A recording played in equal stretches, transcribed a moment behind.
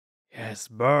Yes,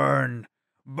 burn!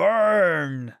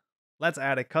 Burn! Let's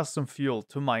add a custom fuel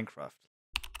to Minecraft.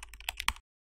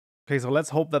 Okay, so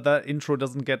let's hope that that intro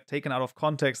doesn't get taken out of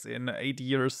context in 8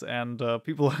 years and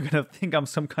people are gonna think I'm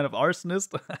some kind of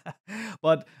arsonist.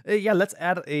 But yeah, let's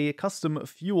add a custom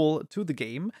fuel to the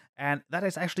game, and that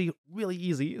is actually really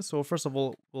easy. So first of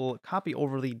all, we'll copy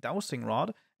over the dowsing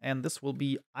rod, and this will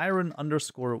be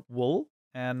iron_wool,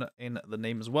 and in the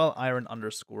name as well,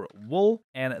 iron_wool,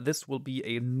 and this will be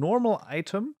a normal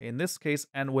item in this case,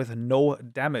 and with no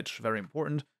damage, very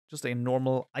important, just a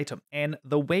normal item. And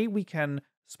the way we can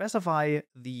specify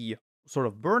the sort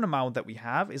of burn amount that we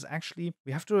have is actually,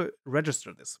 we have to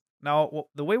register this. Now,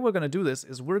 the way we're going to do this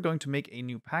is we're going to make a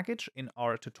new package in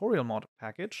our tutorial mod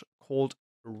package called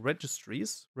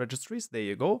registries. Registries, there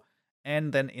you go.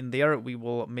 And then in there, we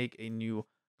will make a new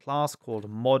class called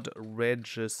mod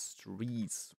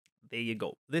registries. There you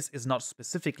go. This is not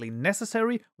specifically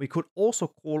necessary. We could also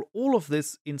call all of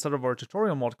this inside of our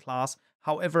tutorial mod class.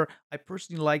 However, I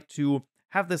personally like to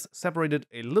have this separated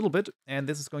a little bit, and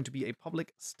this is going to be a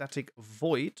public static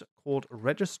void called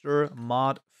register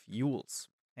mod fuels.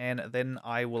 And then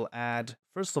I will add,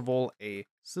 first of all, a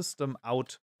system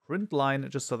out print line,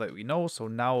 just so that we know. So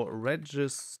now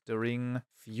registering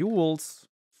fuels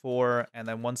for, and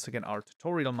then once again, our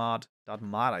tutorial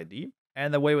mod.modID.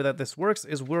 And the way that this works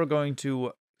is we're going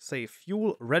to say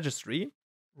fuel registry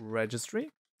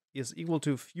is equal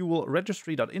to fuel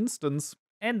registry.instance,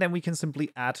 and then we can simply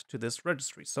add to this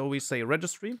registry. So we say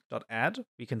registry.add,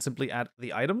 we can simply add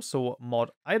the item, so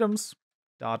mod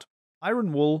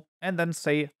items.ironwool, and then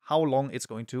say how long it's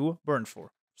going to burn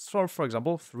for. So for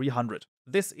example, 300.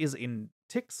 This is in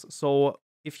ticks, so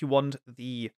if you want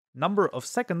the number of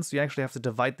seconds, you actually have to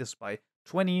divide this by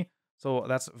 20. So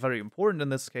that's very important in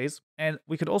this case. And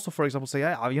we could also, for example, say,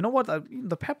 you know what,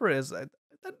 the pepper is,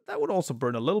 that would also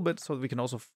burn a little bit, so we can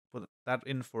also put that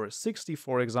in for 60,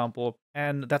 for example.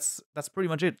 And that's pretty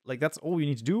much it. Like, that's all we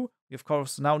need to do. We, of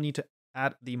course, now need to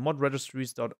add the mod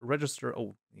registries.register.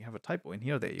 Oh, we have a typo in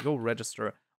here. There you go.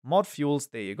 Register mod fuels.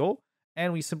 There you go.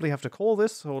 And we simply have to call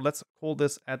this. So let's call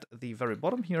this at the very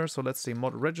bottom here. So let's say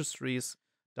mod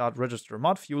registries.register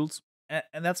mod fuels.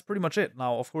 And that's pretty much it.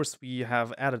 Now, of course, we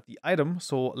have added the item,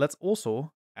 so let's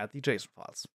also add the JSON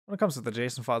files. When it comes to the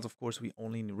JSON files, of course, we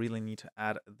only really need to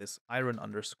add this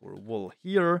iron_wool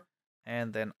here,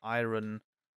 and then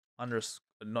just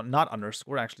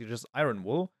iron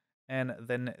wool, and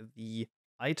then the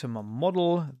item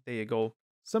model, there you go.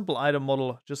 Simple item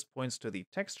model just points to the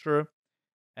texture,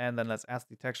 and then let's add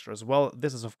the texture as well.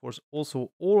 This is, of course,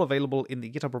 also all available in the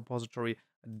GitHub repository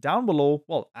down below.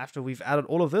 Well, after we've added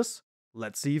all of this,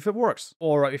 let's see if it works.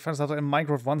 Alright, we found out in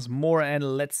Minecraft once more,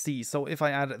 and let's see. So if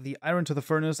I add the iron to the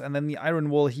furnace and then the iron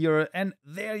wool here, and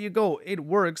there you go, it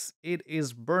works. It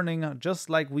is burning just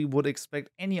like we would expect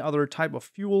any other type of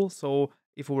fuel. So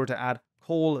if we were to add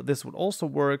coal, this would also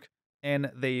work, and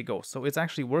there you go. So it's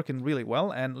actually working really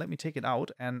well, and let me take it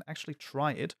out and actually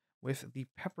try it with the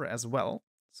pepper as well.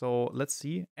 So let's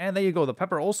see. And there you go. The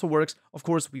pepper also works. Of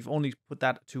course, we've only put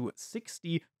that to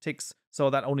 60 ticks. So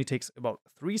that only takes about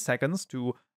 3 seconds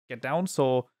to get down.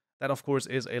 So that, of course,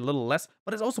 is a little less.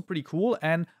 But it's also pretty cool.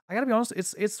 And I gotta be honest,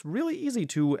 it's really easy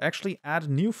to actually add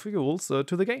new fuels to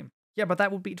the game. Yeah, but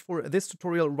that would be it for this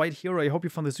tutorial right here. I hope you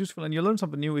found this useful and you learned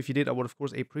something new. If you did, I would, of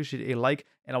course, appreciate a like.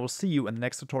 And I will see you in the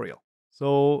next tutorial.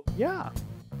 So, yeah.